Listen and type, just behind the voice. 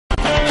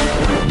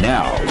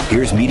Now,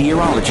 here's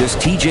meteorologist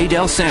TJ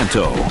Del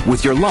Santo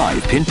with your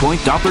live Pinpoint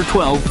Doppler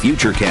 12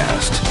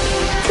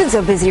 Futurecast. It's been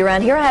so busy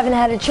around here, I haven't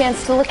had a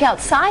chance to look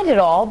outside at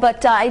all,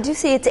 but I do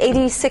see it's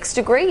 86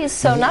 degrees,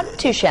 so not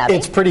too shabby.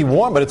 It's pretty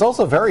warm, but it's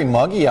also very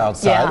muggy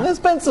outside. Yeah. And there's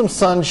been some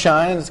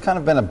sunshine, and it's kind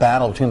of been a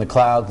battle between the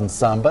clouds and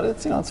sun, but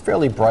it's, it's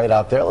fairly bright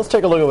out there. Let's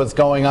take a look at what's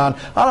going on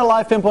a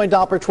live Pinpoint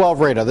Doppler 12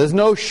 radar. There's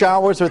no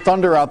showers or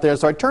thunder out there,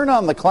 so I turn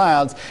on the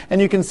clouds, and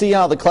you can see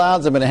how the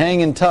clouds have been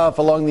hanging tough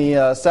along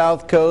the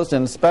south coast,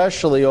 and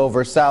especially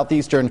over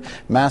southeastern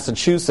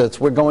Massachusetts.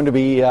 We're going to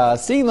be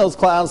seeing those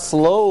clouds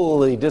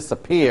slowly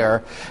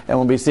disappear, and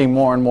we'll be seeing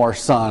more and more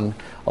sun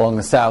along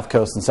the south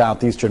coast and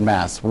southeastern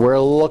Mass.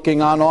 We're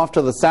looking on off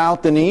to the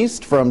south and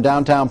east from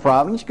downtown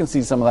Providence. You can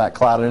see some of that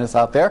cloudiness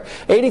out there.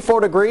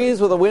 84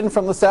 degrees with a wind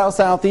from the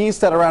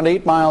south-southeast at around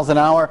 8 miles an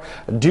hour.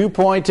 Dew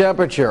point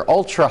temperature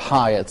ultra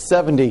high at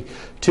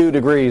 72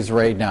 degrees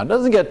right now.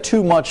 Doesn't get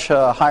too much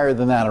higher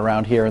than that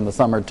around here in the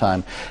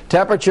summertime.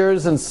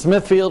 Temperatures in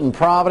Smithfield and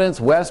Providence,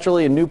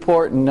 Westerly and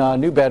Newport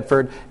and New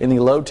Bedford in the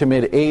low to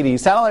mid 80s.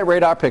 Satellite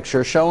radar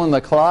picture showing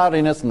the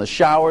cloudiness and the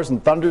showers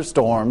and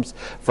thunderstorms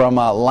from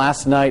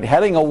last night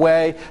heading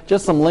away.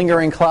 Just some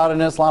lingering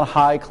cloudiness, a lot of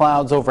high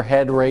clouds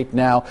overhead right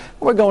now.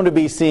 We're going to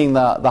be seeing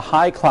the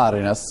high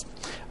cloudiness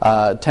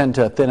tend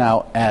to thin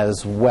out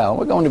as well.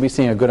 We're going to be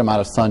seeing a good amount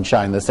of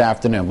sunshine this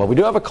afternoon, but we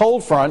do have a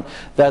cold front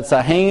that's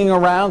hanging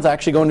around. It's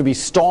actually going to be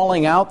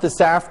stalling out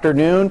this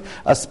afternoon,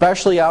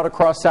 especially out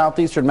across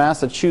southeastern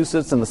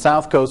Massachusetts and the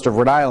south coast of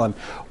Rhode Island.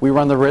 We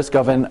run the risk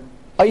of an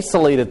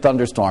isolated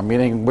thunderstorm,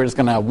 meaning we're just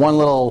going to have one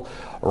little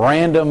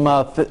random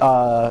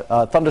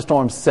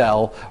thunderstorm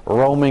cell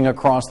roaming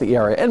across the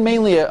area, and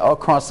mainly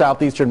across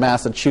southeastern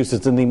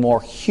Massachusetts in the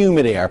more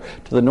humid air.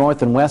 To the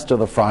north and west of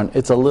the front,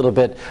 it's a little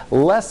bit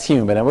less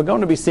humid, and we're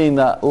going to be seeing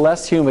the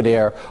less humid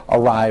air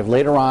arrive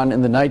later on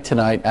in the night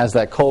tonight as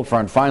that cold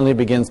front finally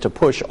begins to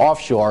push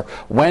offshore.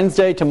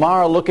 Wednesday,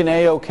 tomorrow, looking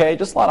A-OK.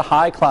 Just a lot of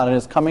high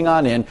cloudiness coming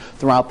on in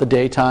throughout the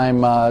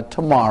daytime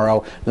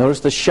tomorrow. Notice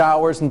the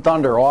showers and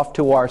thunder off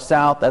to our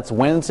south. That's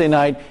Wednesday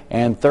night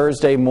and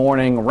Thursday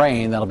morning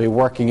rain that'll be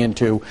working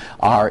into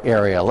our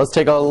area. Let's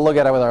take a look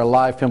at it with our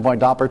live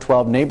Pinpoint Doppler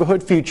 12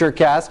 neighborhood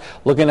Futurecast.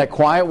 Looking at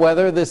quiet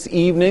weather this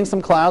evening,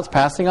 some clouds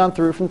passing on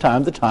through from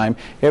time to time.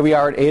 Here we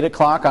are at 8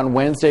 o'clock on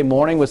Wednesday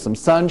morning with some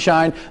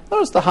sunshine.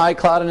 Notice the high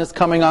cloudiness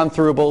coming on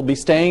through, but we'll be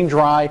staying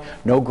dry.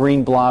 No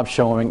green blobs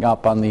showing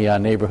up on the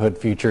neighborhood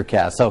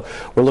Futurecast. So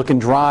we're looking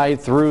dry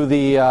through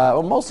the,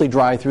 mostly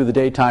dry through the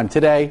daytime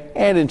today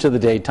and into the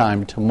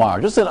daytime tomorrow.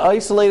 Just an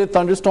isolated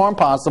thunderstorm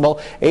possible.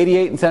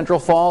 88 in Central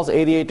Falls,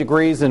 88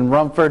 degrees in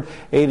Rumford,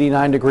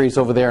 89 degrees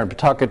over there in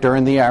Pawtucket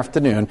during the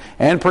afternoon,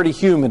 and pretty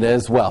humid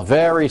as well.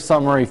 Very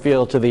summery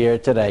feel to the air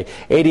today.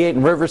 88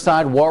 in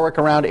Riverside, Warwick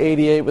around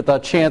 88 with a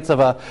chance of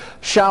a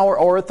shower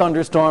or a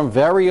thunderstorm.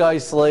 Very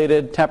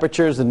isolated.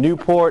 Temperatures in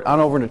Newport on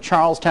over to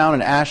Charlestown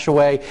and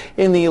Ashaway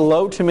in the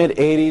low to mid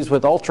 80s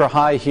with ultra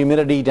high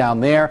humidity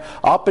down there.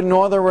 Up in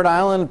northern Rhode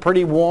Island,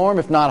 pretty warm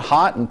if not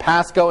hot in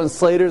Pasco and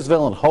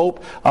Slatersville and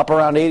Hope up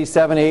around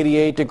 87,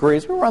 88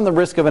 degrees. We run the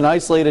risk of an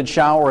isolated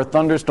shower or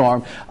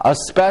thunderstorm,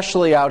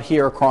 especially out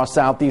here across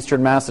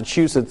southeastern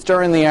Massachusetts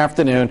during the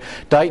afternoon.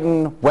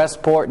 Dighton,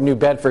 Westport, New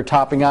Bedford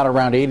topping out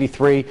around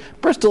 83.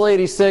 Bristol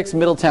 86.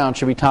 Middletown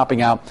should be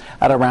topping out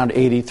at around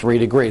 83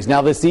 degrees.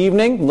 Now this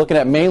evening, looking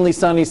at mainly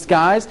sunny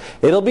skies.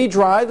 It'll be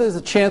dry. There's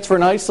a chance for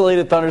an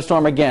isolated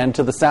thunderstorm again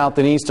to the south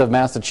and east of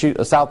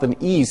Massachusetts, south and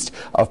east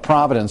of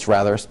Providence,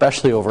 rather,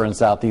 especially over in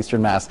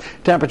southeastern Mass.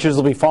 Temperatures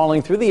will be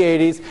falling through the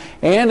 80s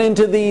and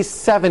into the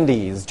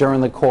 70s during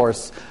the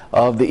course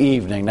of the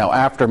evening. Now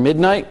after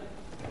midnight,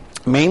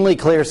 mainly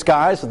clear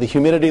skies with the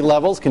humidity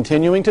levels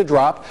continuing to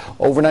drop.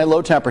 Overnight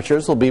low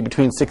temperatures will be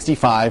between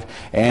 65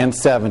 and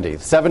 70.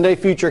 7-day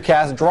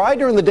Futurecast, dry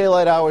during the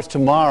daylight hours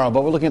tomorrow,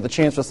 but we're looking at the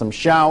chance for some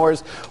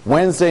showers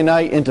Wednesday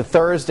night into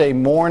Thursday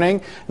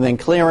morning, and then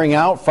clearing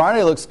out.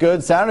 Friday looks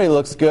good. Saturday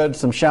looks good.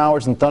 Some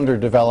showers and thunder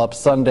develop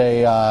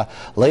Sunday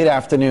late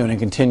afternoon and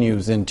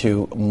continues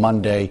into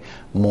Monday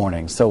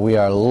morning. So we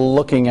are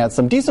looking at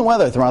some decent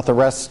weather throughout the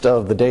rest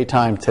of the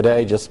daytime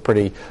today. Just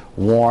pretty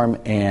warm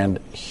and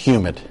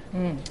humid.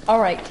 All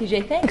right,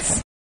 TJ,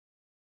 thanks.